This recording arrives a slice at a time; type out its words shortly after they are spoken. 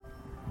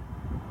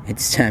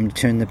It's time to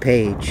turn the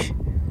page.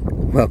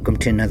 Welcome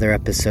to another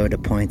episode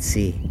of Point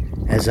C.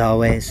 As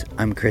always,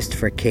 I'm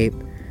Christopher Cape.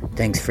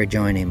 Thanks for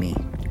joining me.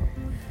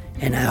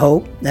 And I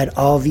hope that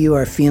all of you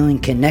are feeling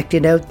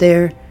connected out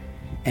there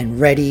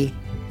and ready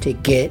to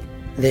get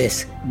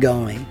this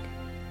going.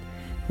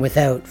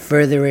 Without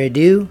further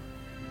ado,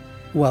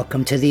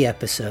 welcome to the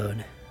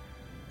episode.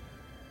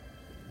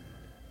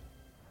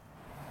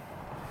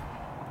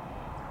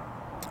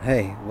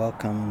 Hey,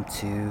 welcome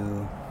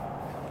to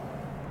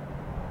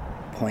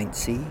Point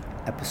C,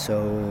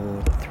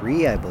 episode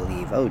 3, I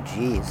believe. Oh,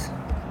 geez.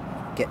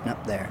 Getting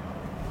up there.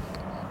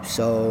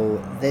 So,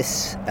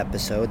 this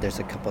episode, there's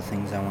a couple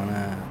things I want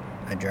to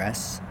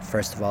address.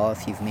 First of all,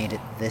 if you've made it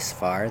this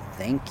far,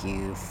 thank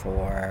you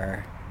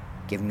for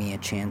giving me a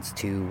chance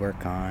to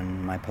work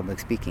on my public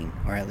speaking,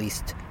 or at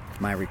least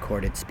my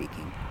recorded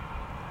speaking.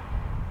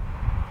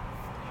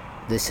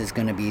 This is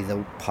going to be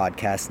the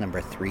podcast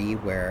number 3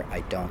 where I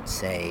don't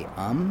say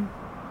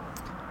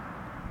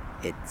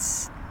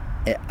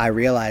I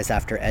realized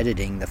after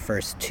editing the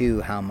first 2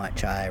 how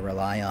much I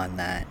rely on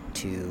that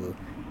to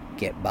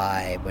get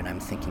by when I'm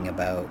thinking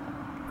about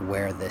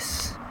where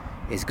this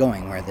is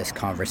going, where this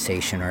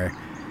conversation or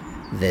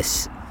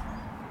this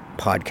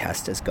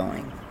podcast is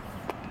going.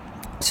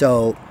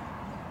 So,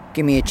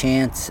 give me a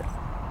chance.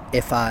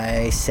 If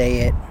I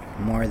say it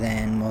more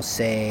than, we'll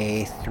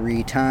say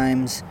 3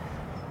 times,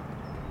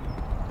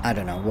 I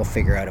don't know, we'll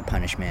figure out a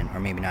punishment,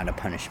 or maybe not a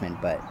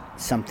punishment, but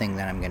something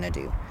that I'm going to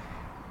do.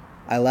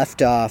 I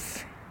left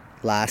off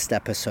last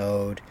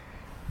episode,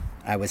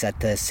 I was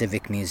at the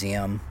Civic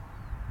Museum,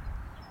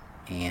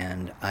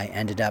 and I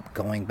ended up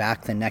going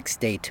back the next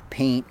day to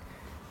paint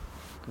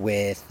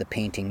with the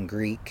Painting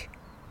Greek,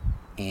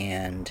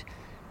 and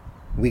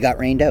we got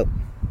rained out,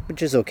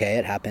 which is okay.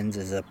 It happens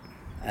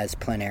as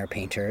plein air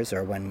painters,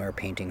 or when we're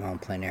painting on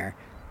plein air.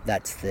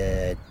 That's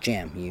the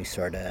jam. You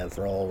sort of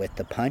roll with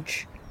the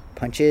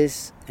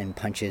punches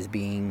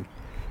being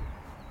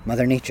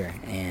Mother Nature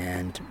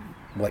and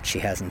what she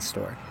has in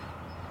store.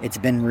 It's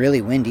been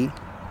really windy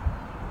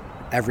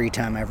every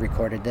time I've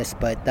recorded this,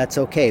 but that's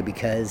okay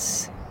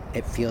because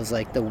it feels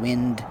like the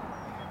wind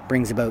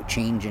brings about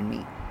change in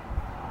me.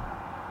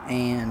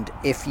 And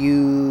if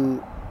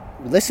you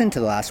listened to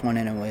the last one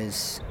and it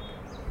was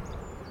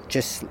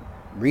just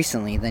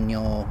recently, then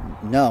you'll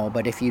know.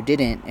 But if you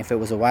didn't, if it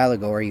was a while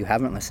ago or you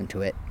haven't listened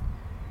to it,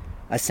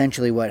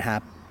 essentially what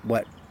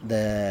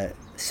the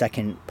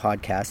second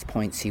podcast,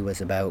 Point C, was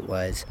about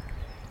was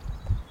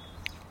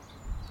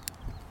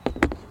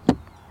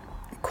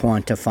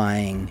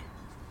quantifying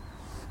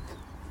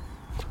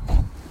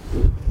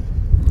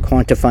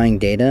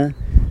data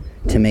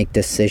to make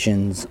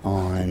decisions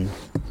on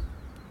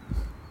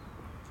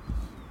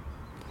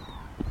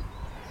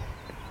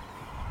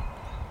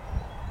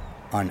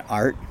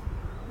art,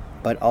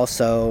 but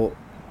also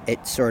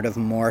it sort of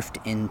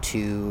morphed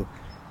into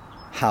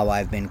how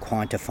I've been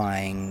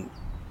quantifying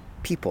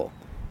people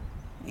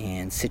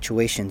and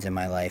situations in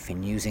my life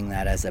and using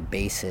that as a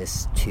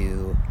basis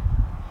to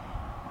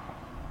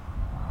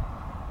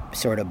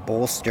sort of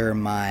bolster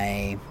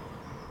my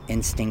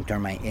instinct or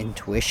my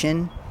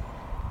intuition,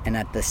 and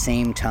at the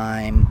same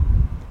time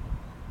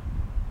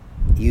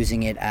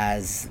using it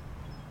as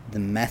the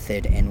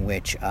method in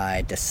which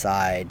I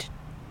decide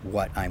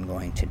what I'm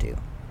going to do.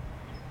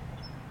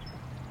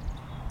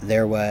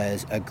 There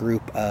was a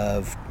group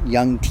of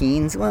young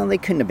teens. Well, they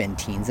couldn't have been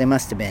teens. They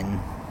must have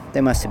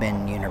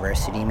been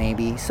university,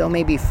 maybe. So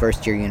maybe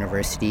first year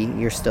university.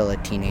 You're still a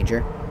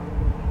teenager.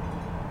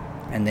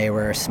 And they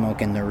were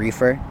smoking the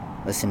reefer,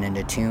 listening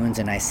to tunes,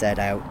 and I said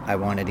I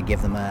wanted to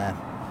give them a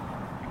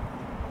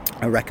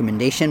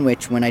recommendation,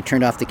 which when I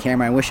turned off the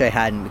camera, I wish I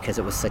hadn't because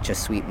it was such a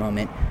sweet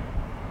moment.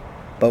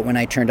 But when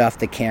I turned off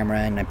the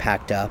camera and I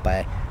packed up,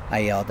 I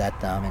yelled at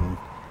them, and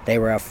they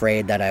were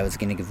afraid that I was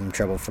going to give them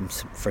trouble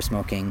for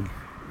smoking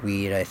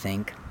weed, I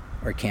think,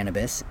 or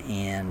cannabis,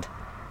 and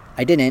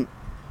I didn't.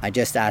 I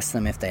just asked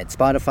them if they had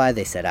Spotify.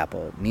 They said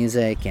Apple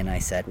Music, and I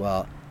said,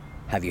 well,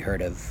 have you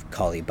heard of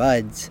Collie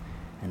Buddz?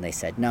 And they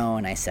said no,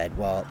 and I said,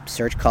 well,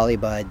 search Collie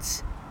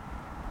Buddz.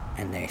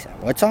 And they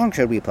said, what song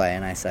should we play?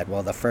 And I said,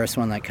 well, the first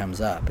one that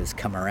comes up is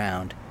Come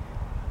Around,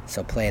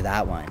 so play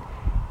that one.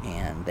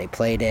 And they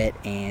played it,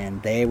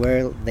 and they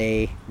were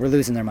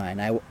losing their mind.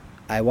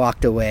 I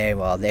walked away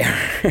while they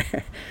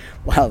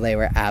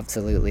were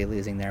absolutely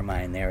losing their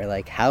mind. They were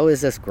like, how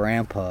is this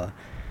grandpa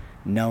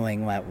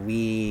knowing what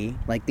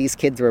these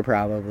kids were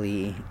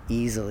probably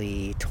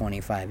easily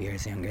 25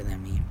 years younger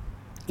than me.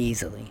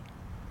 Easily.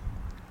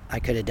 I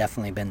could have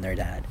definitely been their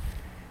dad.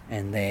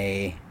 And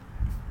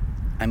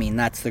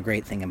that's the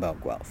great thing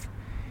about Guelph,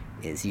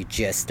 is you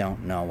just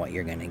don't know what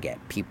you're going to get.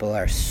 People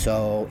are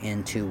so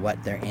into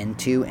what they're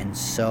into, and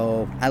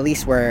so, at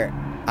least where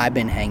I've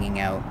been hanging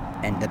out,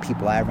 and the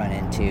people I run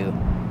into,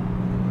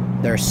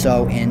 they're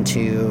so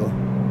into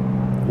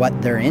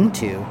what they're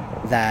into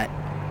that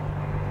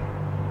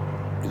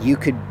you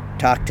could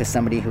talk to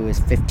somebody who is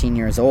 15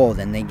 years old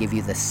and they give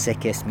you the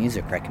sickest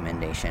music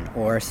recommendation,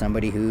 or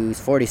somebody who's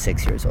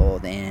 46 years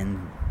old and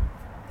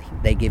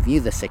they give you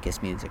the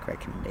sickest music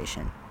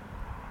recommendation.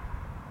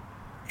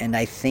 And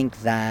I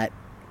think that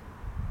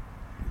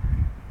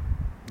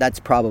that's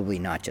probably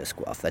not just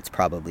Guelph. That's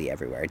probably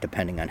everywhere,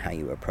 depending on how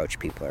you approach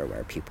people or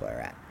where people are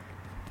at.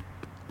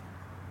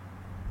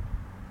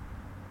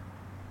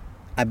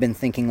 I've been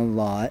thinking a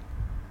lot,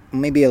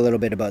 maybe a little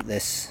bit about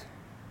this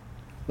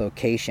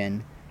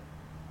location.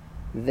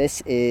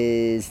 This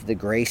is the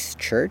Grace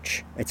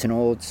Church. It's an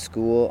old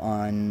school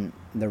on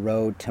the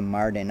road to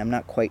Marden. I'm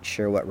not quite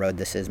sure what road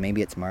this is.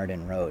 Maybe it's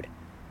Marden Road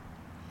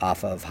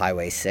off of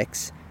Highway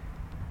 6.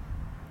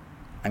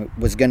 I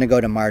was going to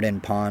go to Marden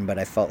Pond, but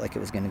I felt like it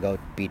was going to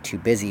be too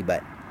busy.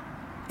 But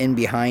in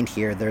behind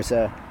here, there's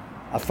a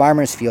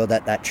farmer's field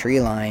at that tree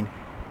line,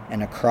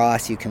 and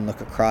across, you can look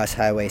across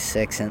Highway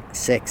 6,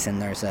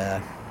 and there's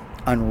a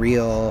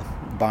unreal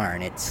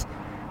barn. It's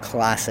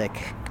classic,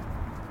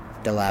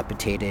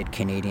 dilapidated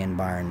Canadian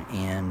barn,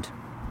 and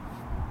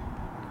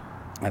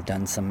I've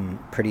done some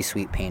pretty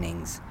sweet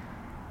paintings.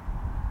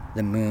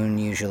 The moon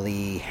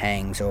usually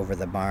hangs over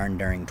the barn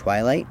during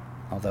twilight,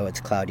 although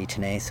it's cloudy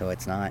today, so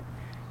it's not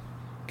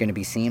going to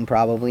be seen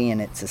probably,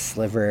 and it's a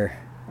sliver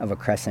of a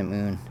crescent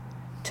moon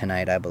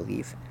tonight, I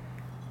believe,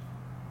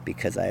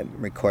 because I'm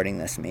recording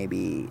this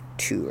maybe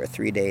 2 or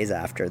 3 days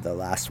after the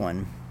last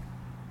one.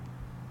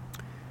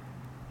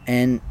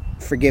 And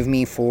forgive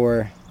me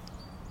for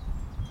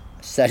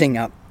setting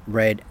up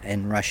right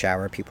in rush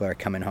hour. People are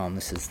coming home.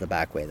 This is the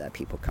back way that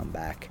people come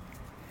back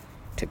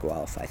to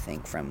Guelph, I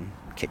think, from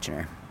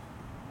Kitchener.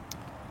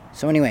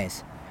 So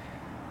anyways,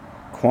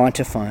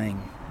 quantifying.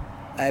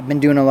 I've been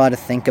doing a lot of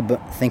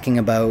thinking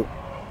about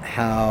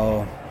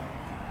how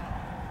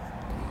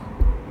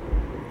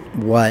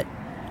what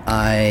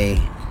I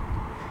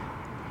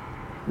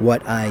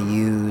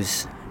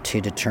use to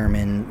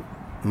determine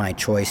my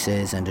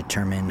choices and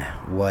determine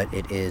what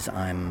it is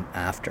I'm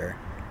after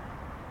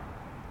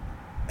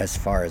as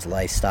far as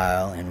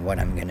lifestyle and what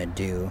I'm going to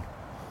do.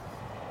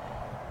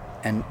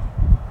 And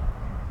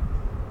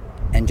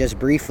just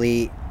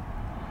briefly,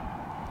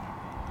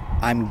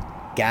 I'm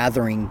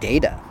gathering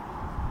data,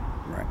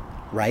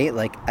 right?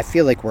 Like, I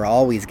feel like we're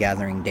always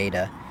gathering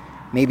data.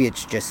 Maybe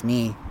it's just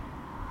me.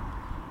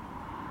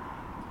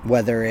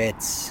 Whether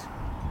it's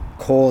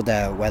cold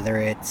out, whether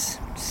it's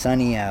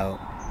sunny out,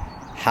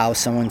 how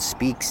someone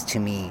speaks to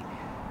me,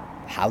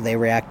 how they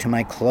react to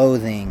my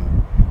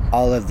clothing,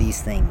 all of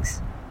these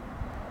things.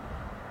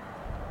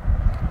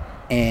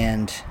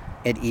 And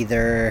it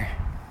either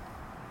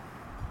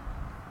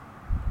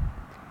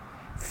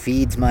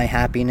feeds my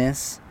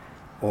happiness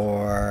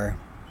or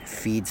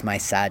feeds my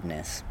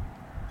sadness,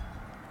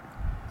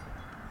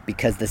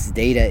 because this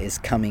data is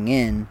coming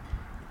in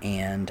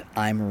and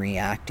I'm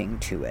reacting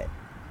to it.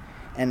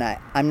 And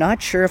I'm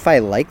not sure if I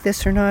like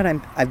this or not.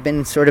 I've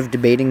been sort of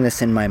debating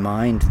this in my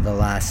mind the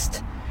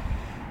last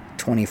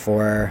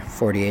 24,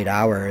 48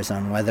 hours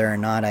on whether or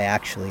not I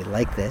actually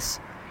like this,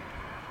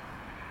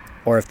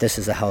 or if this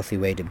is a healthy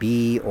way to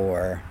be,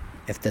 or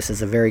if this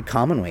is a very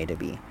common way to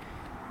be.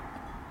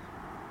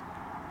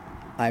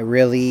 I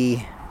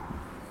really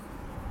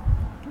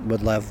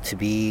would love to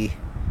be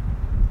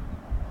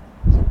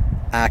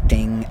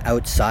acting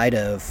outside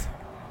of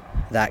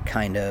that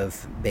kind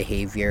of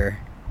behavior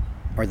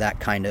or that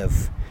kind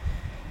of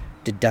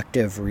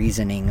deductive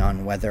reasoning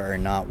on whether or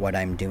not what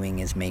I'm doing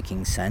is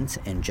making sense,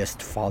 and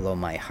just follow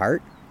my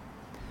heart.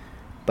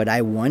 But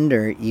I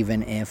wonder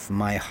even if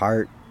my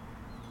heart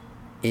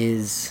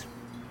is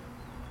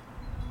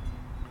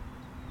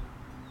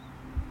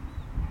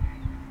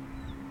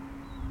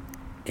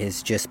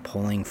just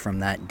pulling from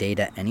that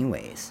data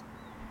anyways,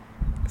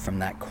 from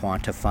that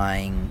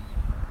quantifying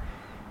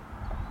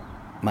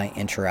my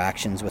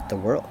interactions with the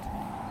world.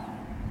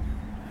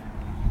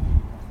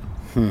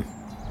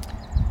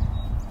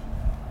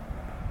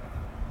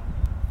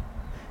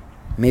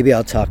 Maybe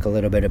I'll talk a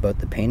little bit about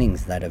the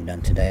paintings that I've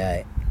done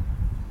today.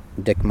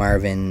 Dick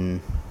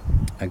Marvin,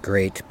 a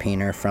great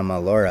painter from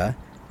Elora,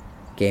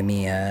 gave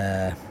me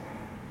a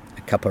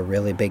couple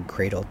really big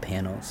cradled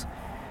panels.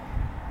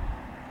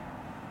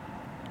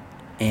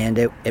 And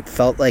it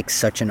felt like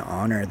such an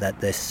honor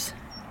that this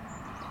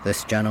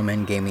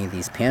gentleman gave me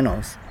these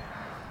panels.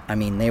 I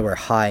mean, they were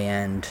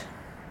high-end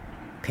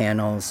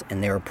panels,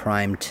 and they were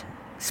primed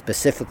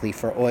specifically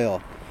for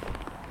oil.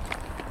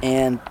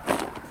 And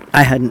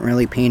I hadn't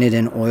really painted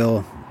in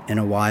oil in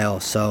a while,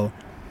 so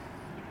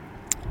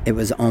it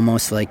was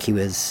almost like he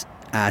was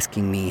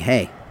asking me,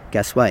 hey,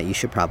 guess what? You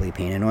should probably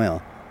paint in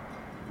oil.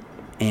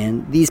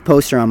 And these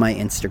posts are on my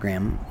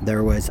Instagram.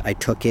 I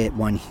took it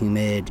one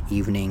humid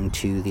evening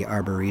to the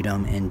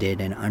Arboretum and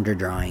did an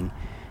underdrawing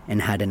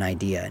and had an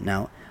idea.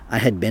 Now, I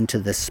had been to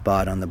this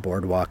spot on the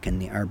boardwalk in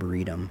the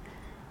Arboretum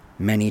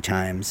many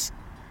times,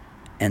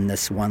 and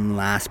this one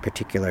last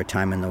particular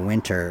time in the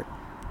winter,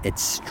 it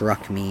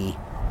struck me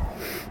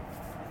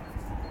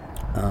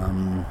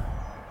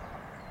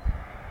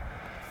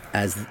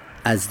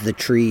as the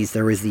trees,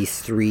 there was these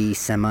 3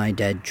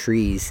 semi-dead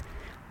trees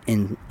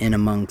in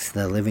amongst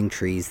the living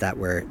trees that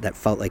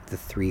felt like the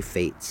 3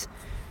 fates.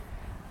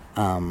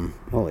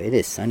 It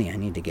is sunny. I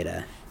need to get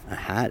a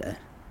hat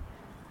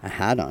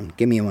on.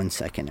 Give me 1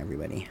 second,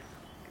 everybody.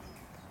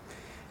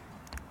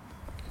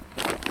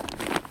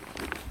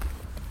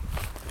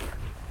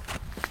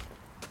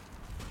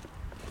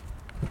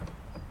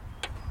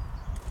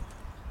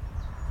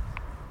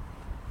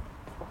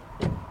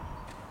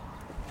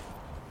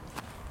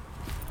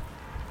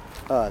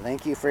 Oh,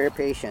 thank you for your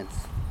patience.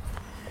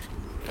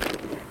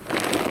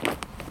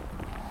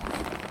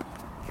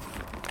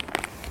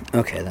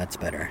 Okay, that's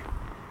better.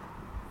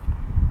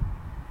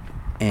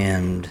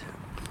 And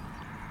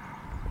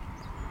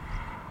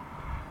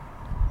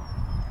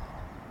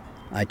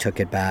I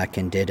took it back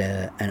and did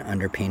an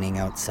underpainting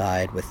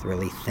outside with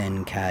really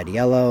thin cad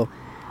yellow.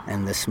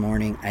 And this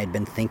morning I had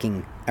been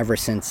thinking, ever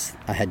since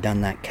I had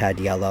done that cad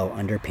yellow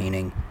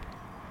underpainting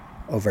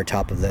over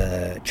top of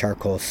the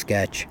charcoal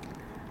sketch,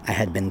 I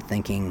had been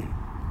thinking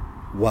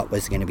what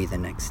was going to be the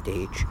next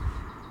stage.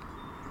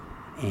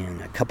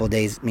 And a couple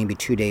days, maybe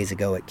 2 days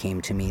ago, it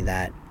came to me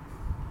that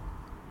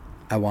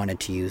I wanted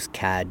to use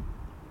cad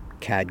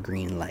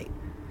green light.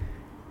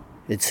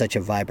 It's such a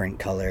vibrant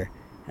color.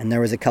 And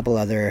there was a couple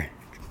other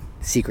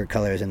secret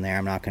colors in there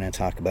I'm not going to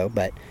talk about,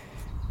 but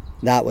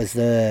that was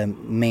the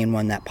main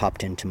one that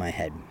popped into my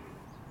head.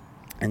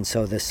 And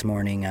so this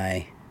morning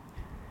I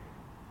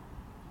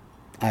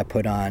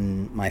put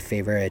on my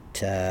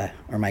favorite,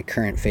 or my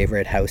current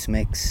favorite house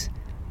mix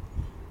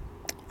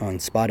on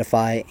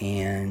Spotify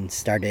and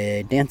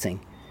started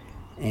dancing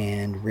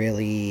and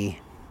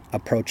really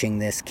approaching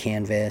this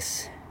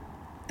canvas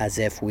as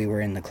if we were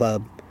in the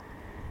club.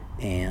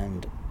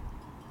 And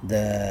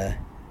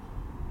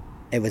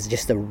it was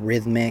just a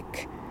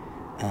rhythmic,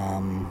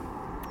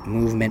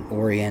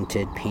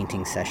 movement-oriented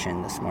painting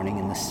session this morning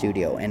in the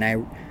studio. And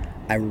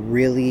I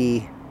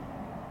really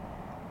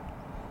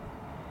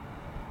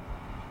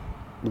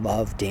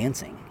love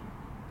dancing.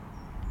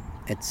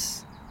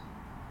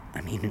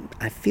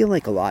 I feel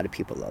like a lot of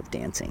people love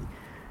dancing.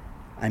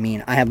 I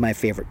have my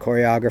favorite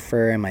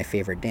choreographer and my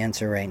favorite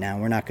dancer right now.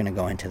 We're not going to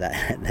go into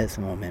that at this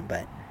moment,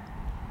 but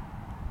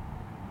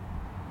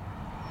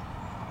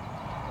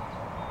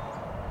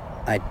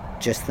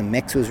the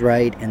mix was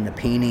right, and the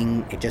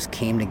painting, it just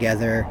came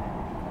together.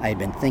 I had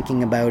been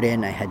thinking about it,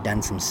 and I had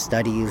done some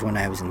studies when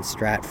I was in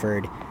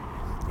Stratford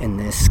in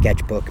this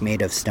sketchbook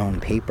made of stone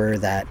paper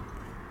that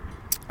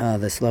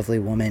this lovely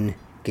woman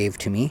gave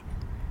to me.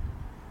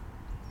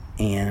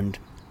 And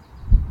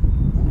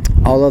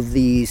all of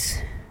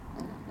these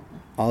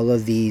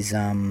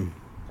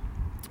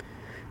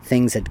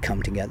things had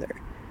come together.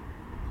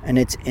 And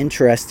it's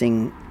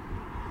interesting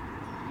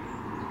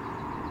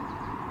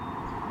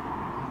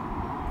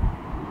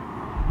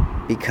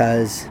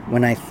because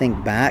when I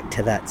think back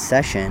to that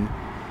session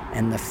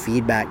and the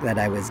feedback that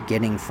I was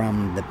getting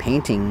from the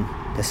painting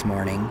this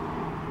morning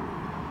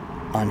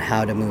on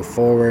how to move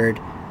forward,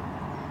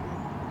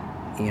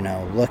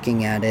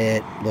 looking at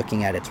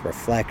its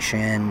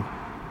reflection,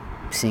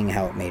 seeing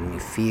how it made me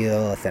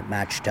feel, if it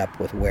matched up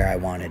with where I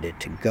wanted it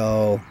to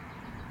go,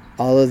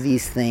 all of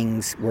these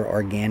things were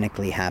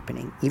organically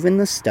happening. Even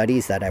the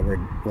studies that I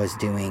was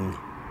doing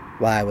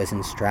while I was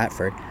in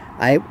Stratford,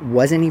 I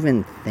wasn't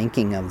even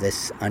thinking of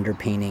this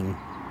underpainting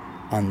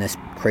on this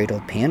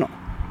cradled panel.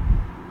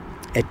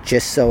 It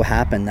just so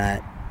happened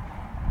that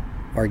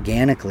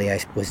organically I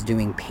was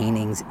doing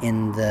paintings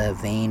in the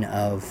vein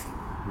of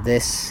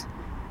this,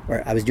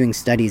 or I was doing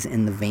studies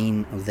in the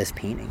vein of this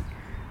painting.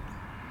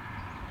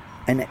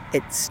 And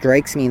it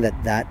strikes me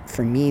that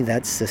for me,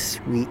 that's the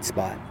sweet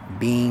spot.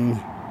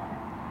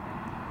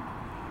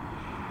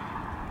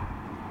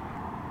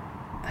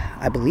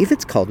 I believe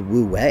it's called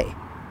Wu Wei.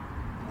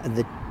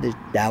 The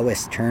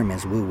Taoist term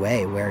is Wu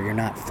Wei, where you're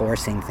not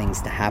forcing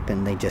things to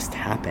happen, they just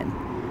happen,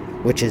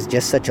 which is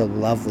just such a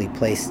lovely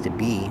place to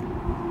be.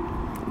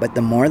 But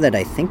the more that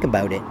I think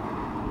about it,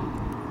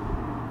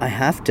 I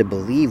have to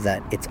believe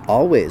that it's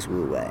always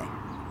Wu Wei.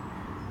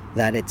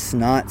 That it's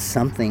not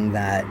something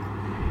that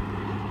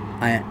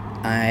I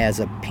as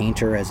a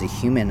painter, as a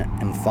human,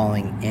 am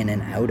falling in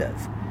and out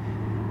of.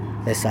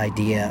 This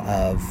idea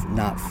of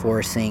not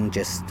forcing,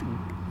 just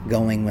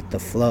going with the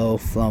flow,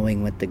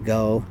 flowing with the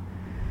go.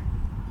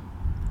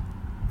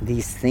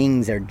 These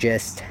things are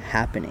just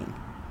happening.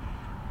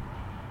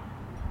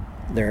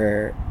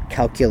 They're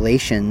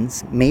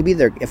calculations. Maybe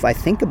if I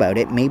think about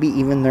it, maybe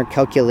even they're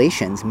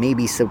calculations.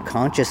 Maybe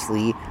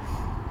subconsciously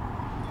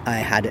I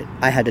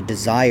had a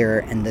desire,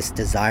 and this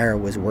desire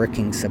was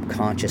working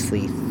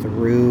subconsciously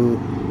through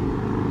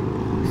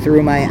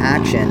my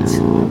actions.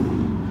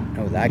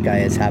 Oh, that guy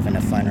is having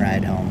a fun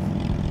ride home.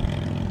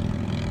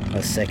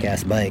 A sick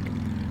ass bike.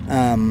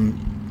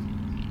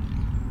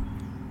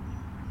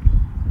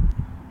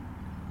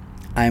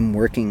 I'm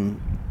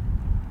working,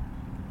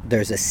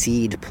 there's a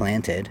seed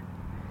planted,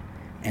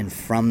 and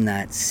from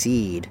that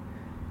seed,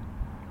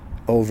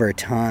 over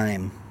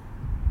time,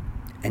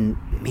 and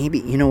maybe,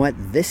 you know what,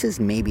 this is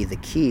maybe the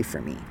key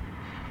for me,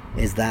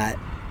 is that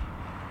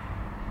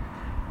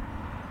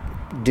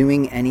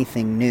doing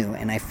anything new,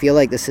 and I feel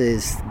like this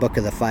is Book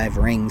of the Five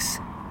Rings,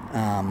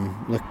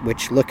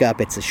 look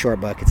up, it's a short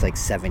book, it's like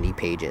 70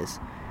 pages,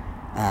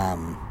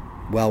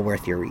 well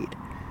worth your read,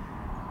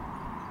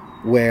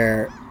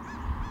 where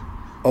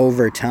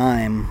over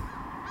time,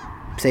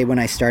 say when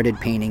I started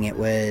painting, it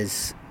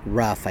was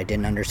rough. I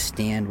didn't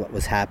understand what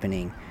was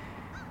happening.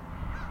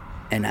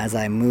 And as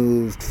I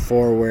moved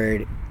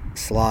forward,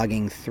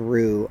 slogging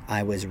through,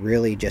 I was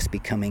really just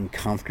becoming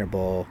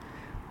comfortable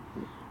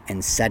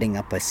and setting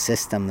up a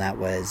system that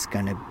was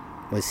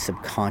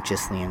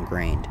subconsciously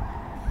ingrained.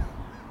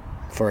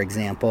 For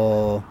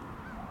example,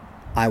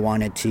 I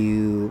wanted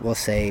to, we'll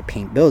say,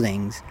 paint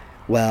buildings.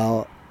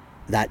 Well,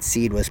 that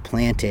seed was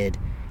planted,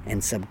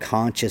 and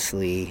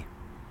subconsciously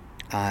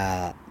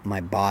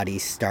my body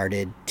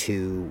started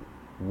to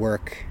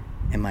work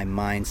and my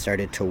mind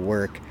started to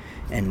work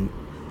and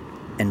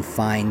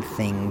find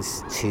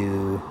things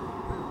to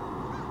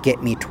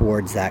get me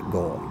towards that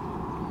goal.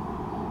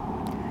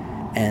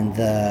 And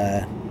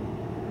the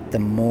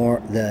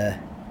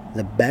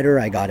better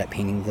I got at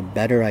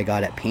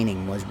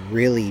painting was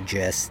really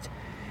just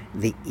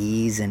the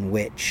ease in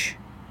which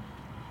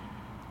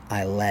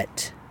I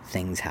let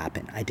things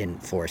happen. I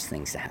didn't force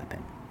things to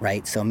happen,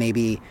 right? So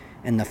maybe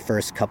in the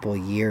first couple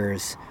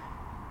years,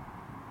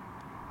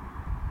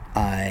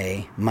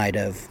 I might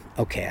have,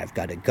 okay, I've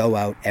got to go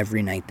out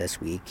every night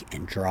this week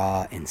and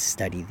draw and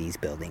study these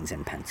buildings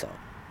in pencil.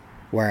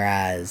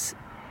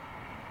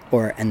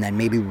 And then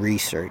maybe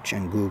research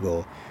and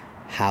Google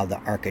how the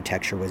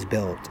architecture was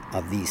built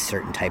of these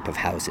certain type of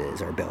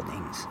houses or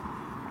buildings,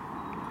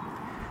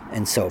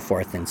 and so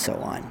forth and so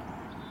on.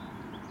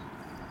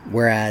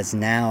 Whereas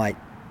now it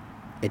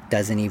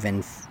doesn't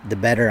even, the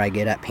better I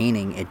get at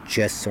painting, it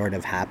just sort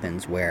of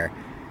happens where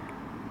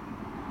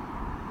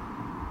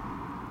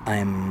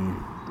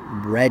I'm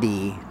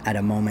ready at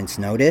a moment's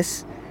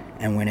notice,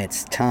 and when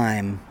it's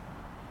time,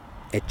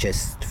 it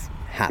just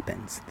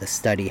happens. The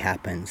study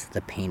happens,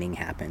 the painting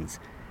happens.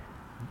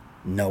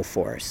 No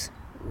force,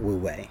 wu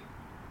wei.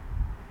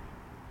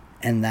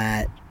 And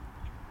that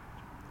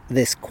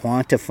this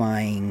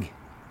quantifying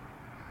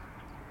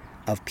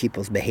of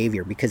people's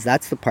behavior, because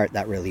that's the part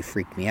that really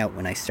freaked me out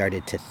when I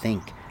started to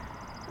think,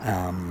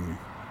 and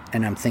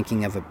I'm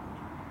thinking of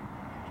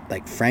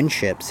like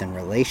friendships and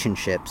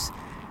relationships,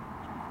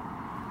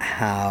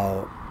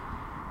 how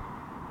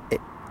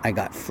I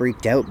got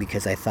freaked out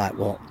because I thought,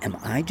 well, am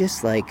I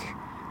just like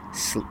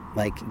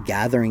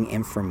gathering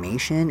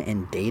information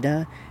and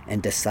data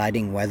and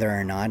deciding whether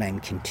or not I'm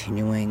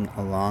continuing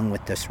along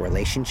with this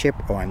relationship,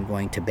 or I'm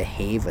going to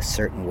behave a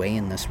certain way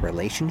in this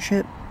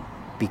relationship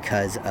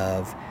because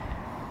of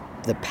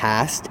the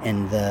past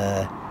and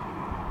the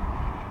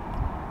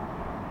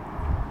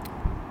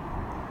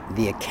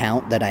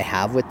account that I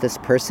have with this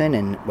person,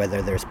 and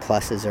whether there's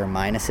pluses or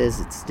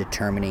minuses, it's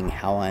determining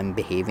how I'm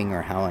behaving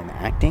or how I'm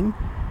acting.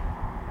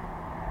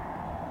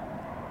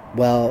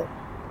 Well,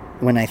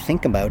 when I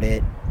think about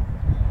it,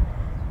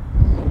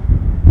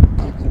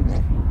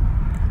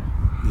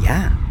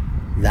 yeah,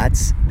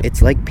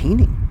 it's like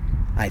painting,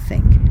 I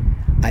think.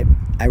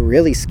 I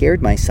really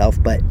scared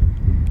myself, but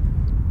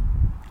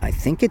I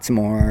think it's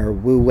more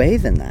wu wei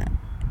than that.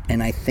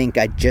 And I think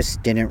I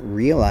just didn't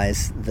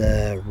realize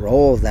the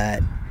role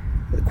that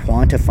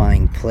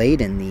quantifying played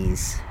in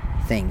these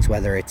things,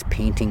 whether it's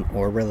painting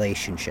or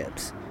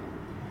relationships.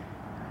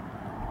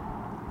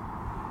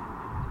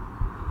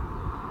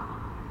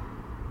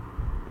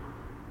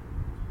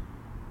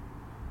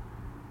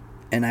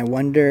 And I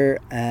wonder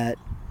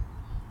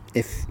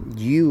if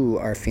you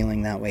are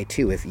feeling that way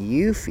too. If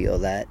you feel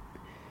that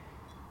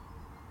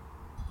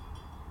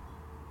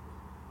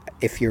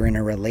if you're in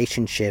a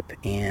relationship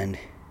and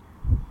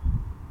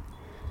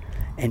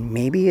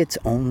maybe it's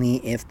only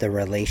if the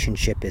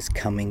relationship is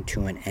coming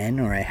to an end,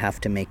 or I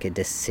have to make a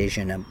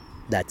decision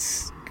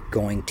that's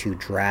going to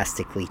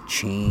drastically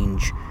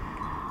change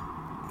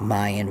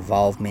my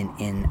involvement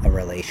in a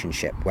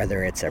relationship,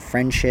 whether it's a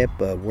friendship,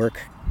 a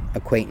work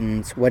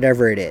acquaintance,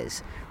 whatever it is,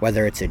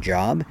 whether it's a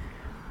job.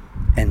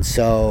 And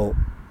so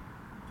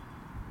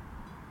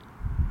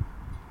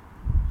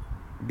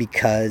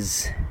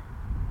because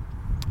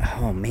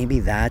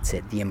maybe that's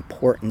it, the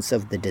importance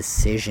of the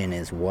decision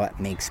is what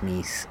makes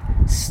me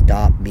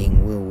stop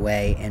being wu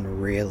wei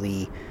and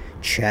really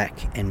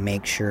check and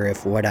make sure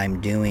if what I'm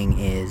doing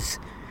is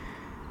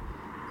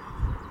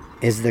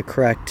the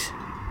correct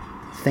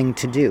thing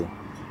to do.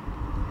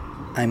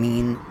 I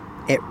mean,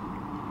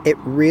 it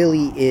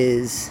really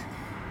is,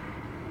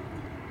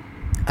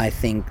 I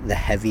think, the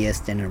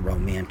heaviest in a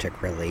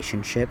romantic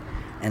relationship,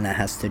 and that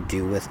has to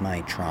do with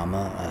my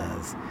trauma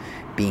of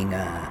being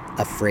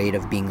afraid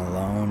of being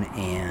alone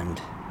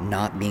and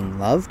not being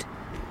loved.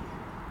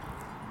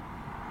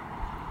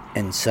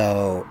 And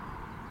so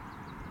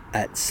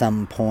at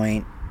some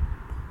point,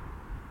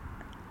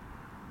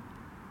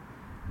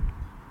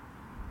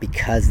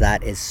 because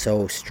that is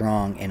so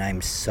strong and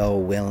I'm so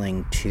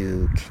willing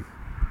to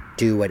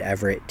do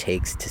whatever it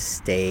takes to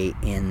stay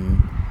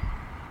in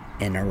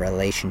a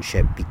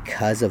relationship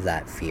because of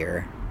that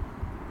fear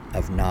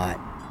of not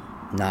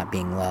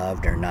being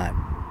loved, or not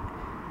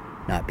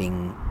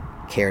being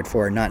cared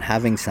for, not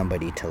having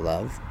somebody to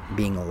love,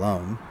 being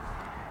alone,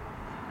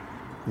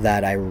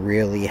 that I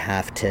really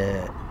have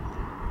to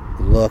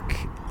look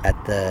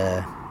at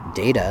the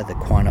data, the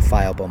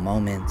quantifiable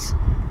moments,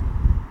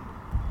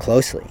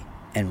 closely,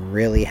 and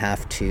really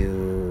have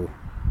to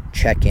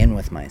check in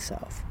with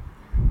myself.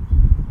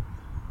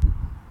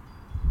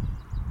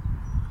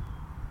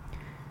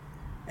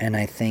 And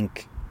I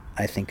think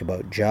I think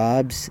about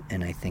jobs,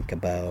 and I think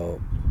about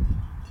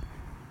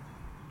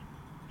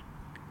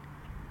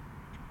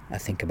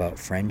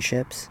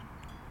friendships.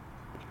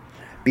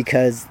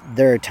 Because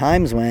there are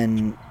times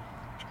when,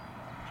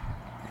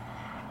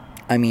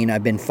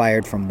 I've been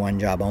fired from one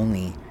job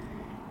only,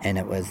 and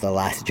it was the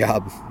last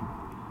job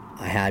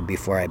I had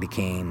before I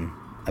became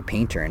a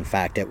painter. In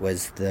fact, it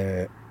was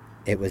the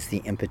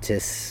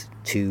impetus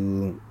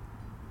to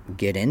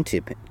get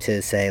into,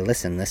 to say,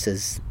 listen, this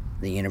is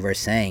the universe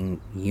saying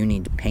you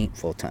need to paint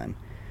full time.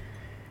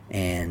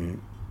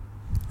 And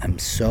I'm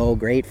so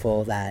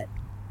grateful that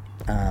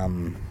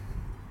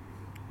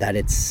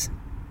it's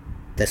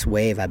this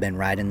wave. I've been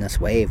riding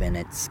this wave, and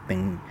it's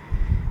been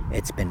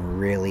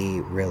really,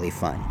 really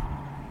fun,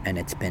 and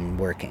it's been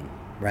working,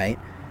 right?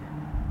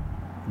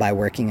 By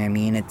working, I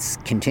mean it's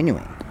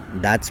continuing.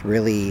 That's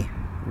really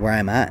where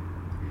I'm at.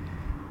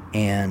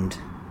 And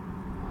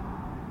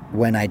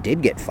when I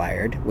did get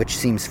fired, which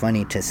seems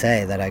funny to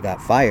say that I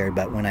got fired,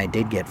 but when I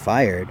did get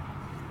fired,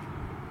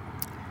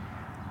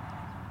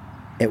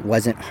 it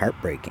wasn't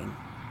heartbreaking,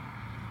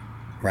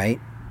 right?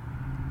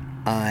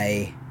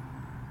 I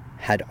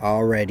had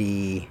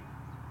already,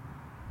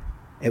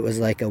 it was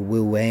like a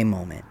wu-wei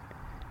moment.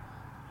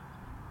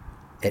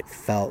 It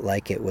felt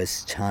like it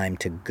was time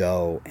to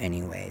go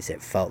anyways.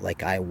 It felt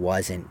like I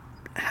wasn't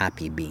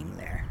happy being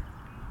there.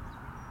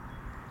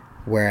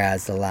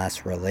 Whereas the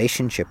last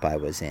relationship I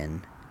was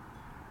in,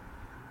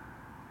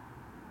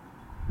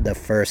 the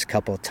first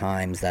couple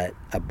times that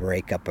a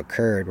breakup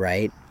occurred,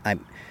 right?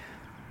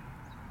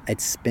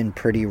 It's been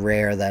pretty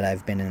rare that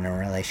I've been in a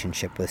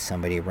relationship with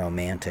somebody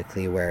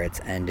romantically where it's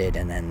ended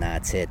and then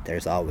that's it.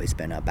 There's always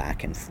been a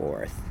back and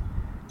forth,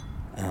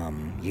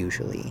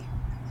 usually.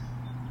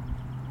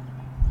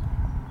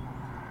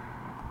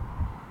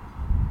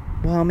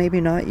 Well, maybe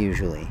not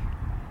usually.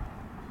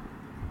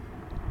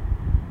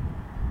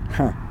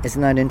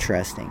 Isn't that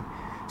interesting?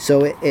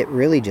 So it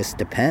really just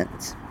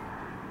depends.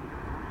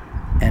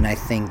 And I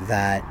think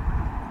that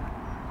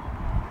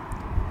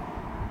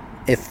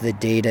if the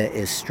data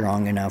is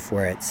strong enough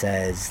where it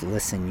says,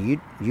 listen,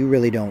 you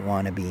really don't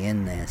want to be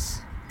in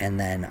this, and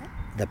then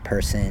the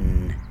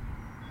person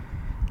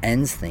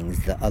ends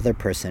things, the other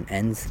person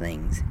ends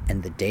things,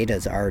 and the data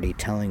is already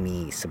telling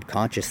me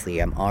subconsciously,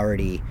 I'm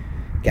already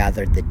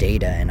gathered the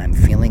data and I'm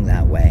feeling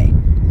that way,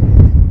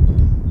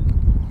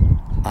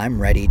 I'm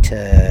ready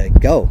to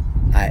go.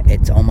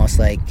 It's almost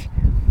like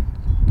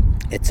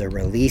it's a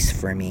release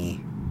for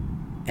me,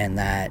 and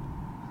that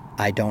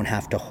I don't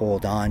have to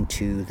hold on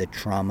to the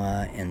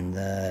trauma and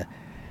the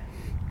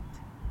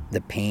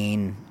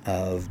pain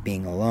of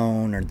being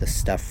alone, or the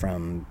stuff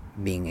from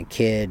being a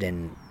kid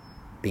and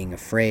being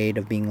afraid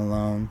of being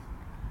alone.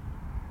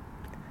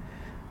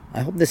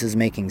 I hope this is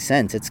making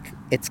sense.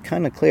 It's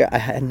kind of clear. I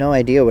had no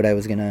idea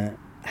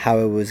how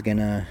I was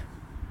gonna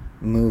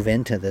move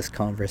into this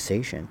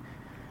conversation,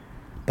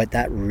 but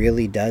that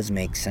really does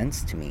make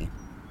sense to me.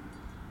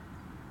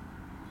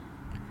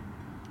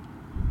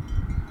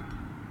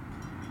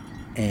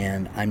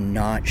 And I'm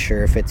not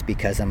sure if it's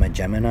because I'm a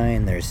Gemini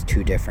and there's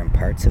two different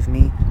parts of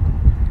me,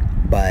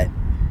 but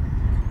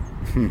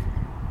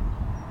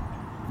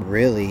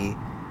really,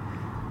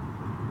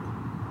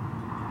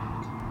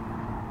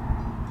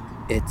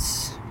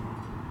 it's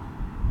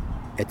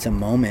a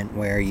moment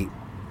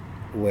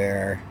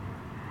where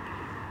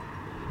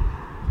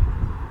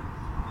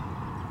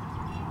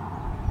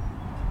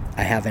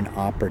I have an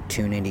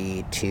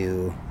opportunity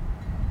to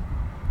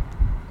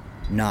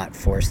not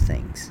force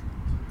things.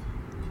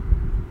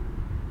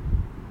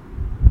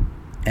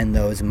 And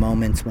those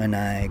moments when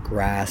I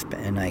grasp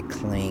and I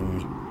cling,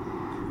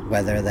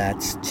 whether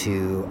that's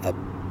to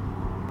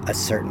a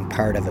certain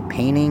part of a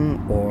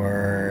painting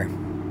or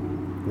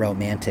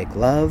romantic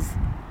love,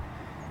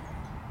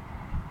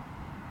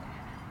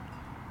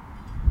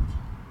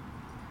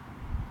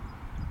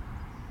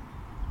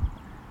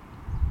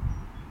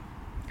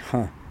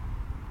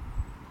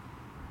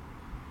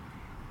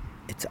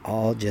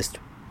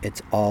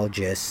 it's all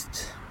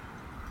just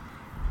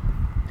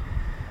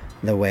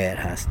the way it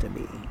has to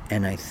be.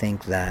 And I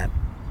think that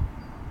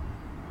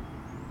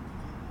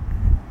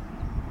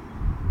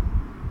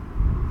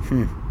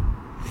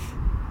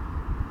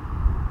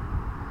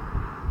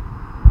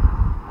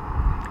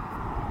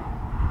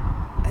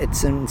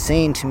it's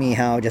insane to me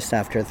how just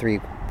after 3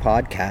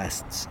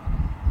 podcasts,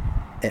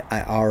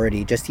 I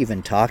already, just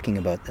even talking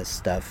about this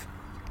stuff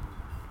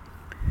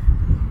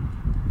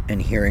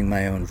and hearing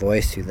my own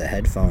voice through the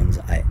headphones,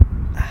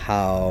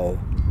 how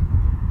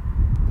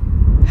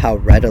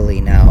readily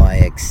now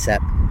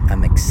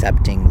I'm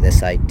accepting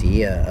this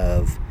idea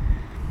of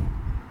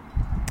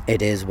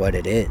it is what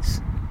it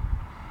is.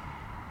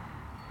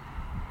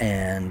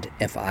 And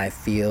if I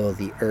feel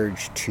the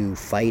urge to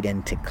fight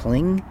and to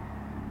cling,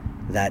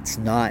 that's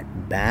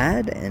not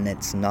bad, and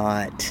it's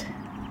not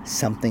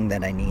something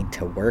that I need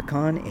to work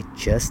on. It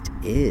just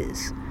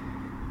is.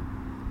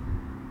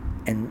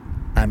 And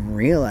I'm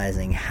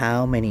realizing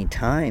how many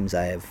times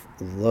I've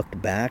looked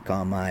back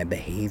on my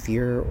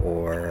behavior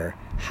or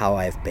how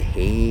I've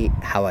behaved,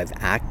 how I've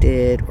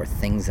acted, or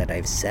things that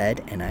I've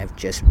said, and I've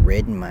just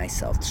ridden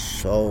myself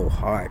so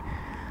hard.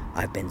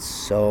 I've been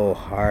so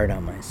hard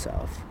on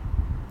myself.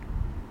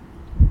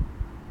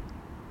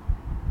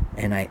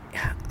 And I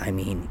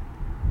mean,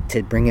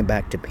 to bring it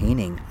back to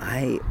painting,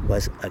 I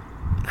was a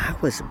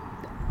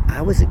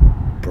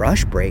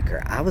brush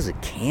breaker. I was a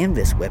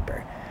canvas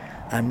whipper.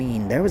 I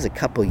mean, there was a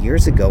couple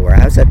years ago where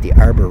I was at the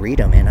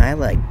Arboretum and I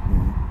like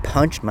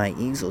punched my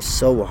easel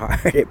so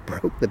hard it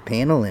broke the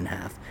panel in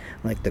half,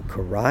 like the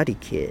Karate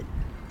Kid,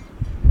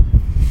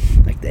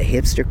 like the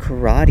hipster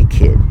Karate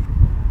Kid,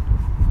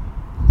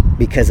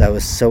 because I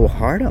was so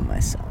hard on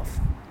myself,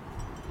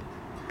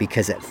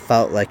 because it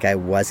felt like I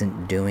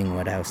wasn't doing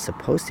what I was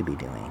supposed to be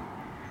doing.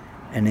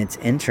 And it's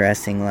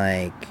interesting,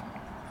 like,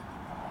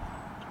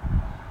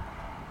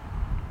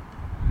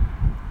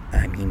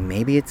 I mean,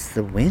 maybe it's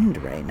the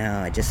wind right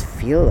now. I just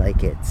feel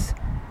like it's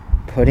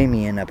putting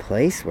me in a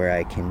place where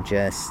I can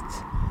just,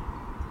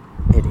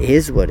 it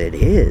is what it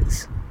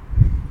is.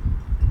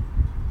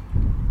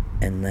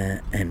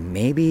 And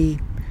maybe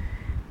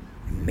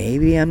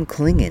I'm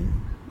clinging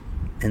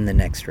in the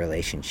next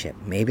relationship.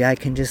 Maybe I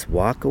can just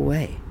walk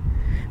away.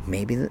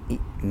 Maybe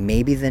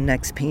the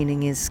next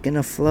painting is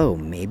gonna flow.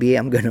 Maybe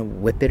I'm gonna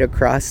whip it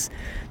across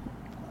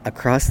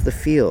the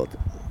field.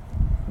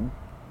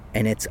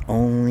 And it's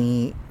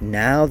only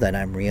now that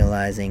I'm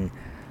realizing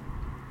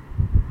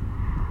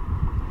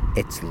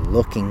it's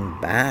looking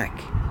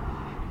back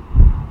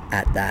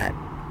at that,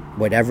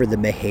 whatever the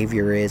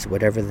behavior is,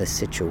 whatever the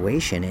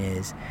situation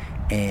is,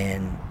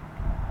 and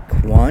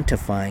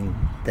quantifying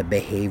the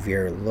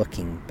behavior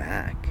looking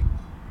back.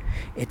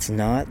 It's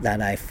not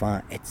that I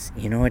find, it's,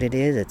 you know what it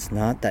is? It's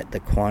not that the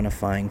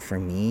quantifying for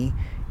me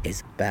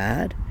is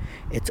bad.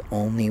 It's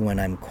only when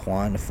I'm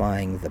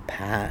quantifying the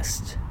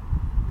past.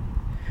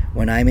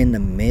 When I'm in the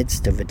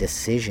midst of a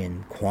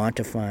decision,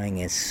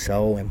 quantifying is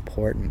so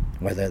important,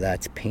 whether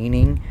that's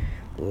painting,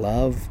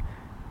 love,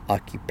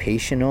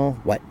 occupational,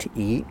 what to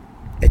eat.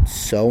 It's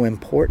so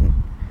important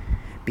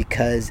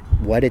because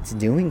what it's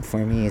doing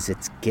for me is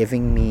it's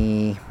giving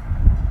me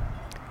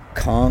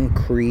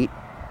concrete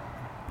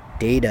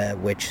data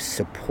which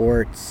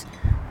supports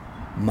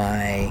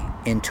my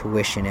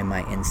intuition and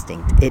my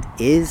instinct. It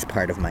is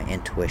part of my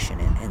intuition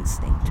and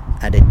instinct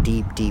at a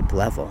deep, deep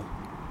level.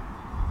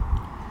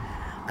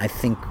 I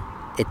think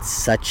it's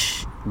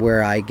such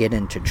where I get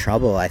into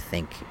trouble. I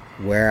think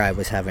where I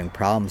was having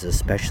problems,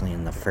 especially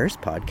in the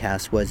first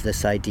podcast, was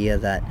this idea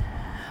that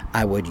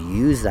I would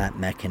use that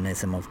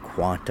mechanism of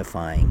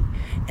quantifying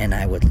and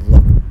I would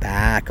look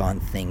back on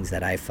things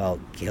that I felt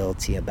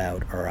guilty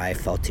about or I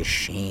felt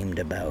ashamed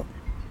about.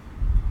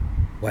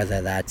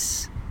 Whether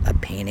that's a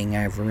painting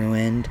I've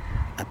ruined,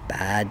 a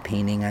bad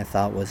painting I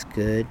thought was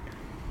good,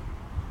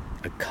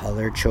 a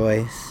color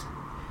choice,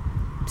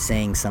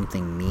 saying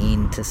something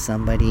mean to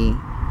somebody,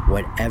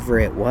 whatever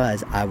it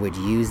was, I would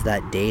use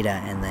that data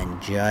and then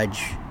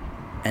judge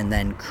and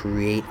then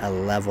create a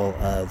level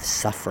of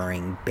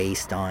suffering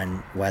based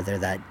on whether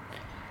that,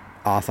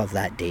 off of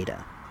that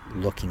data,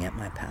 looking at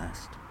my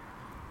past.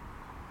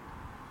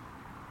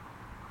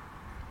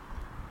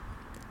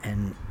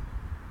 And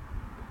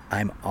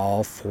I'm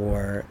all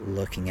for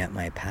looking at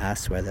my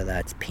past, whether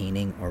that's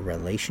painting or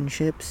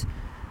relationships,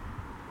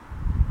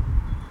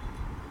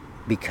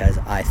 because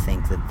I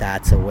think that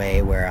that's a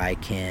way where I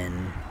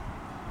can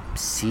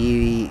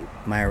see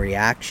my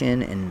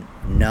reaction and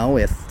know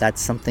if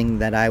that's something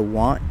that I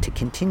want to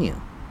continue.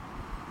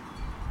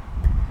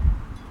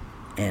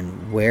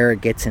 And where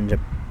it gets into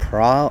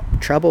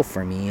trouble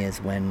for me is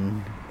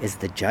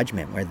the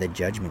judgment, where the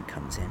judgment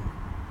comes in.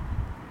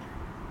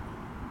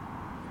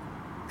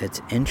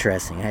 It's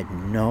interesting. I had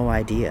no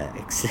idea.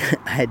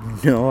 I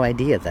had no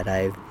idea that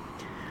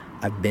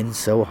I've been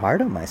so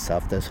hard on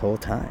myself this whole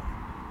time.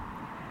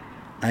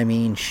 I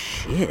mean,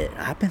 shit.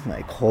 I've been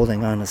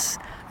holding on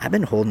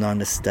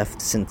to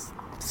stuff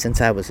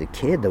since I was a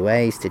kid. The way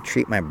I used to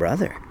treat my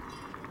brother.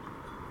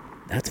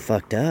 That's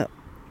fucked up.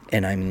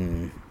 And I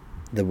mean,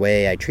 the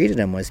way I treated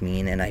him was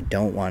mean, and I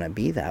don't want to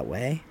be that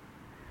way.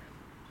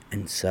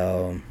 And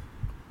so,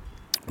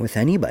 with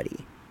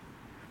anybody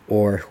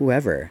or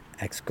whoever,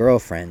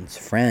 ex-girlfriends,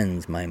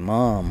 friends, my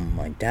mom,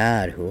 my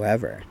dad,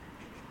 whoever.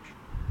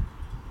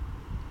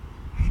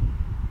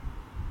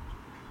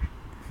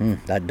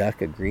 That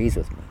duck agrees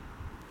with me.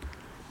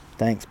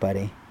 Thanks,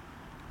 buddy.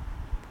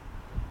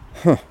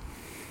 Huh.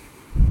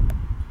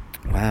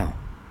 Wow.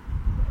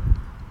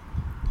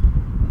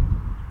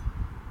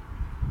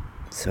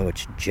 So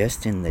it's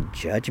just in the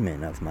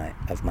judgment of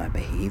my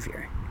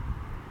behavior.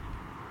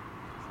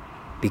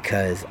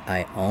 Because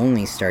I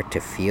only start to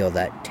feel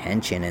that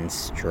tension and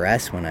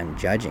stress when I'm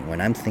judging,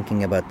 when I'm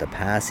thinking about the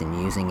past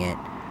and using it,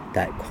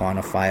 that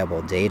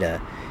quantifiable data,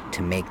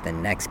 to make the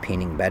next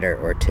painting better,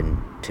 or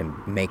to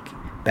make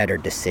better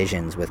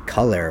decisions with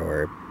color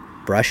or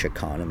brush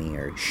economy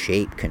or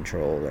shape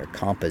control or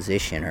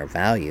composition or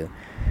value,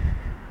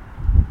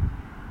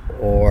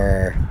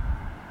 or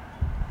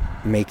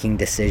making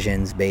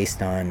decisions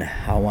based on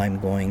how I'm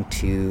going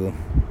to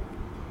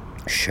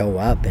show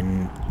up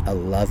and a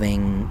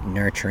loving,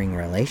 nurturing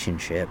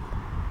relationship,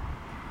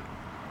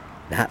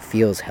 that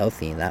feels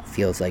healthy. That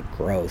feels like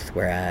growth.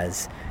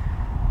 Whereas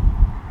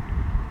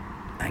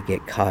I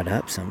get caught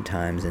up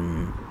sometimes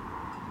in,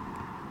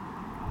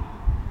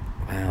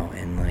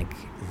 and like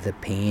the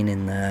pain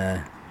and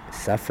the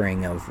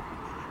suffering of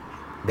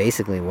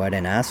basically what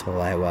an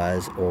asshole I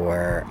was,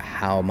 or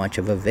how much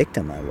of a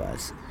victim I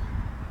was.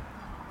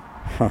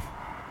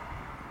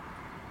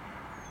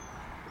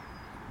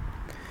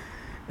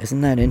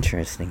 Isn't that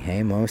interesting,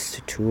 hey?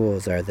 Most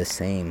tools are the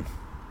same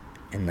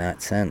in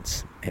that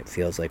sense. It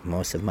feels like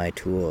most of my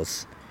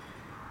tools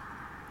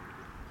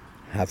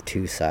have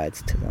two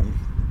sides to them.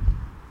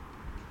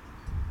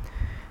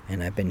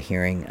 And I've been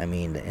hearing,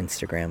 the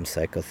Instagram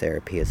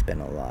psychotherapy has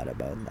been a lot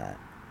about that,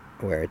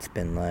 where it's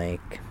been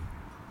like,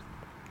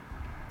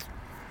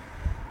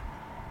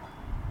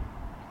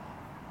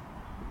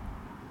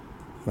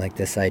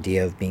 this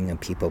idea of being a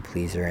people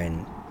pleaser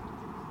and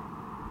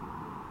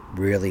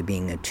really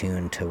being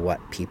attuned to what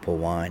people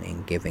want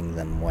and giving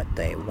them what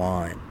they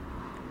want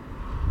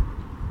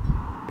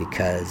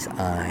because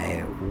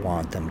I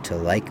want them to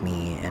like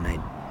me,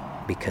 and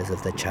because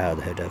of the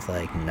childhood of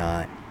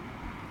not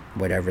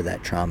whatever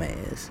that trauma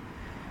is,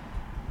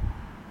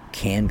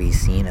 can be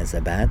seen as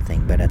a bad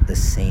thing. But at the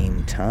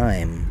same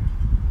time,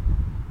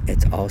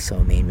 it's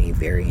also made me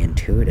very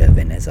intuitive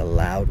and has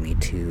allowed me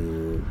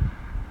to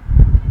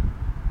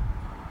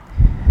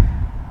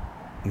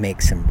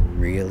make some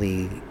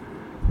really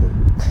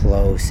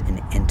close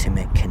and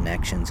intimate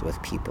connections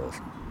with people,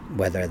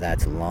 whether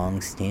that's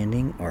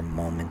long-standing or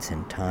moments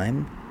in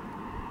time.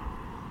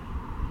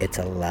 It's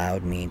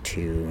allowed me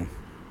to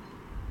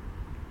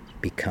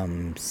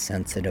become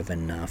sensitive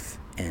enough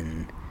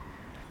and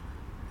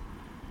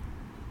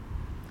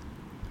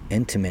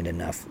intimate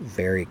enough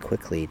very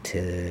quickly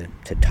to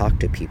talk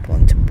to people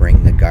and to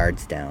bring the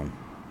guards down,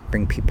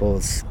 bring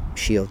people's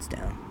shields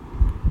down,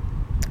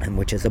 and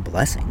which is a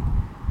blessing.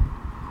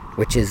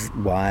 Which is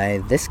why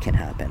this can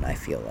happen, I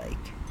feel like.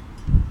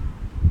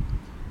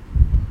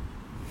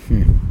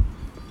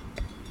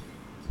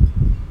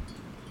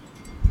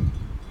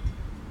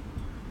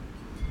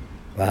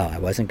 Wow, I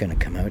wasn't going to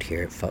come out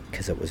here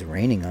because it was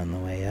raining on the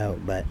way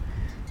out, but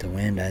the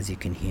wind, as you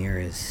can hear,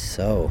 is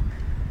so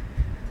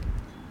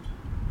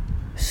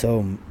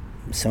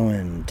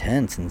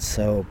intense and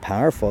so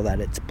powerful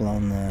that it's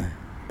blown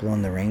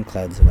the rain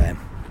clouds away.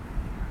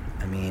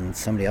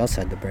 Somebody else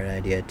had the bright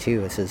idea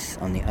too. This is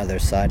on the other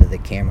side of the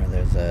camera.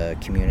 There's a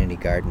community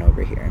garden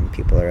over here, and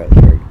people are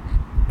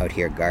out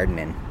here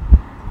gardening.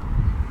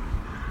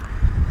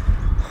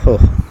 Oh.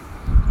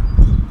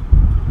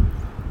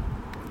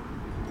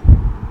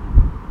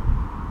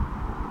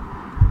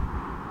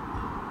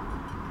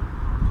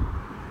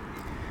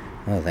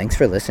 Well, thanks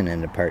for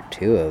listening to part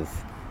 2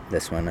 of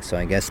this one. So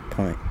I guess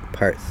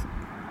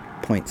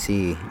point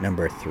C,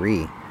 number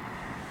 3.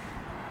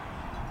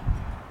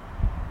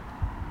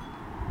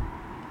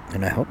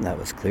 And I hope that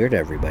was clear to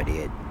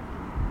everybody.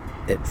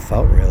 It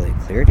felt really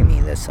clear to me,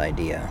 this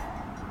idea.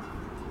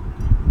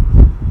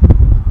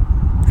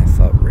 It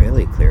felt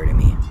really clear to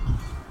me.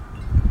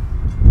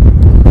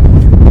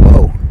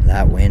 Whoa,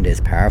 that wind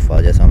is powerful.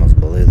 I just almost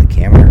blew the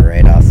camera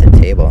right off the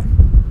table.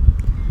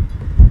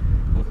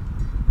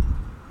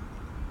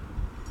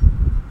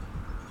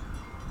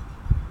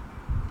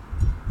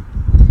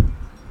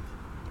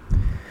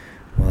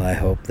 Well, I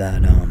hope that,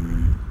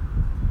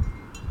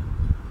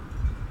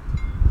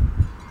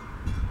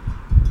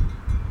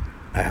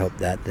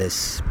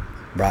 this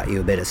brought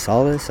you a bit of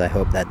solace. I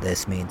hope that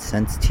this made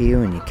sense to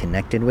you and you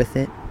connected with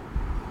it.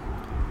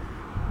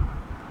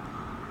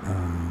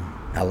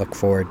 I look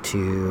forward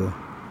to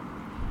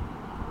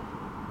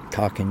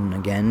talking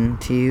again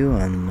to you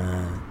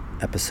on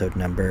episode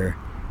number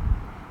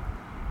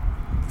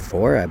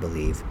 4, I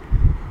believe.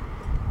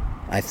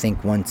 I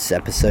think once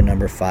episode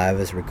number 5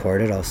 is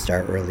recorded, I'll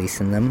start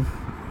releasing them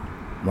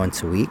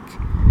once a week.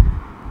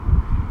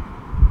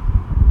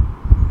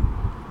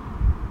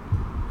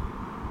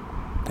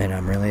 And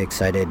I'm really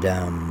excited.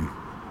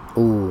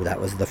 That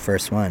was the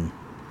first one.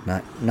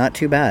 Not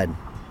too bad.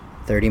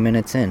 30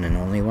 minutes in and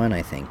only one,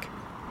 I think.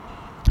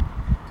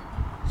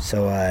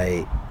 So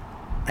I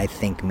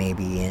think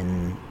maybe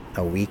in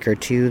a week or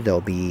 2 there'll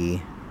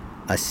be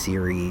a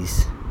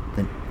series.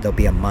 There'll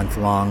be a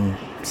month-long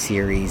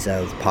series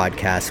of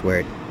podcasts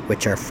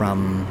which are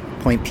from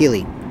Point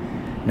Pelee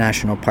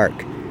National Park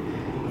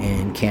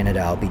in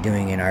Canada. I'll be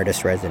doing an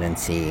artist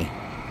residency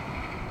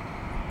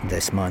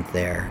this month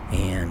there,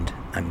 and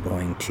I'm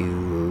going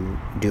to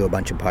do a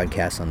bunch of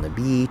podcasts on the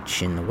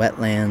beach, in the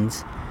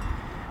wetlands,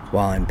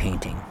 while I'm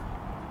painting.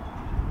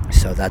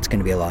 So that's going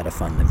to be a lot of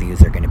fun. The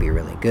views are going to be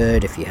really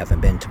good. If you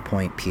haven't been to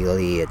Point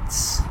Pelee,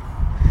 it's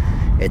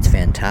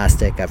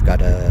fantastic. I've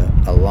got a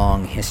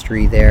long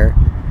history there,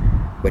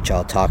 which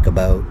I'll talk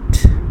about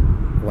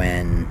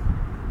when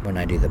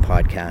I do the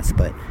podcast.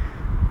 But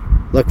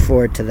look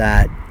forward to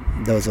that.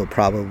 Those will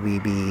probably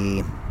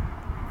be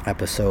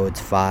episodes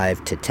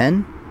 5 to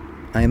 10,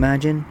 I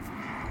imagine.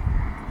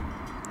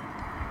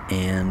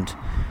 And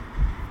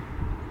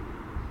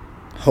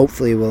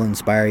hopefully will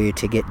inspire you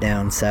to get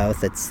down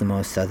south. It's the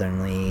most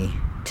southerly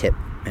tip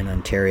in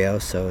Ontario,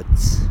 so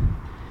it's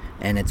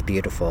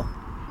beautiful.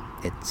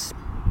 It's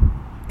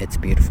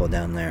beautiful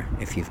down there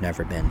if you've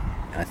never been.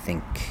 I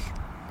think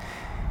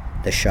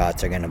the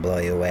shots are going to blow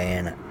you away,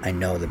 and I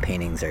know the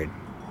paintings are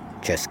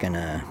just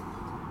gonna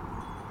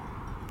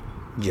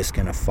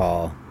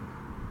fall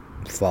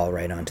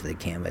right onto the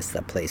canvas.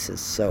 That place is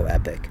so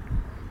epic.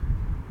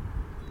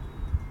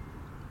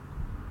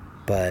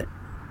 But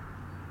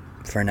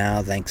for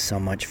now, thanks so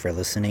much for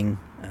listening.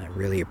 I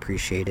really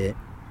appreciate it.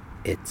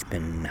 It's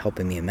been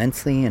helping me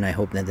immensely, and I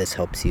hope that this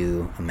helps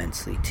you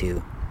immensely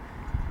too.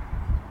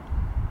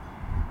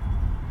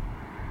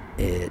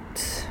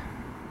 It's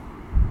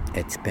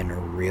been a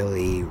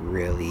really,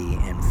 really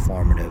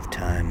informative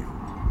time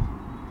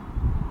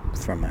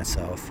for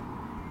myself,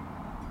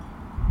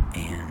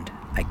 and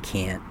I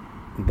can't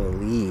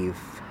believe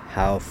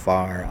how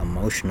far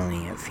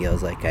emotionally it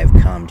feels like I've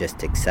come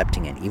just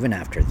accepting it. Even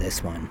after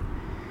this one,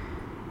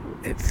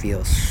 it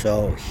feels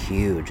so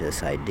huge,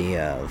 this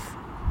idea of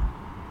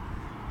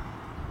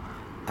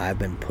I've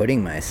been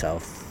putting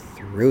myself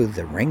through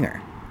the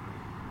ringer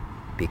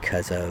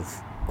because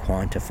of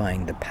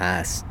quantifying the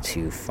past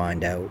to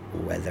find out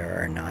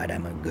whether or not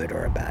I'm a good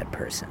or a bad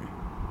person.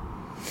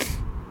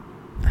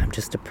 I'm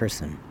just a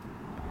person,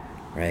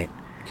 right?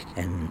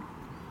 And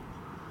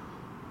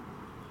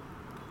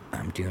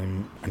I'm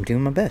doing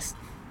my best,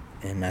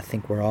 and I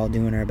think we're all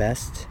doing our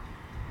best,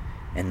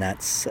 and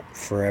that's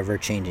forever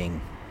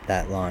changing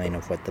that line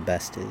of what the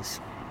best is.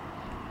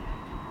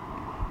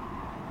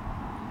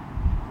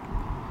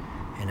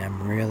 And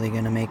I'm really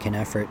going to make an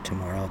effort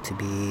tomorrow to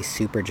be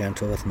super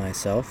gentle with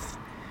myself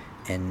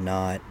and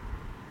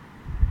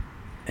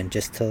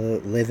just to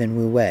live in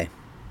Wu Wei,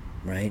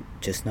 right?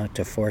 Just not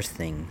to force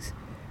things,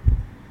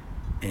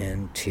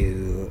 and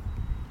to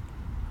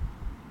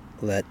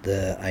let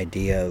the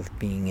idea of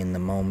being in the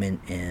moment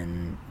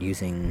and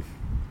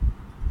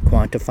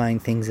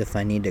quantifying things if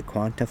I need to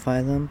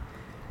quantify them,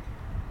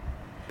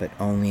 but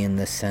only in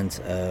the sense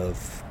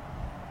of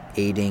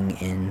aiding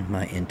in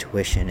my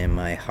intuition and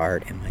my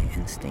heart and my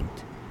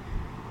instinct,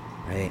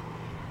 right?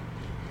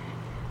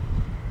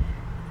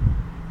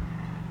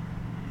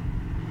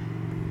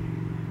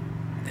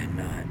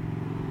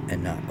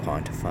 And not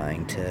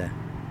quantifying to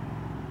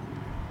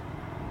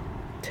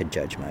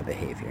judge my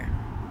behavior.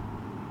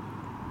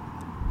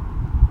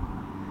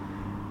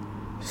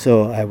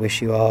 So I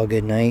wish you all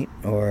good night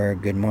or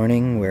good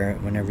morning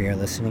whenever you're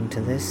listening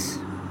to this.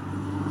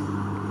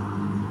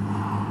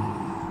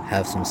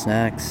 Have some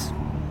snacks.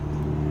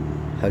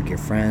 Hug your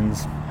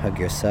friends. Hug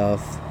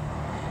yourself.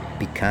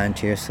 Be kind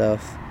to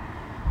yourself.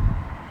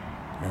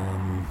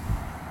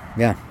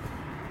 Yeah.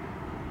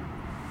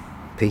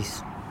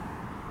 Peace.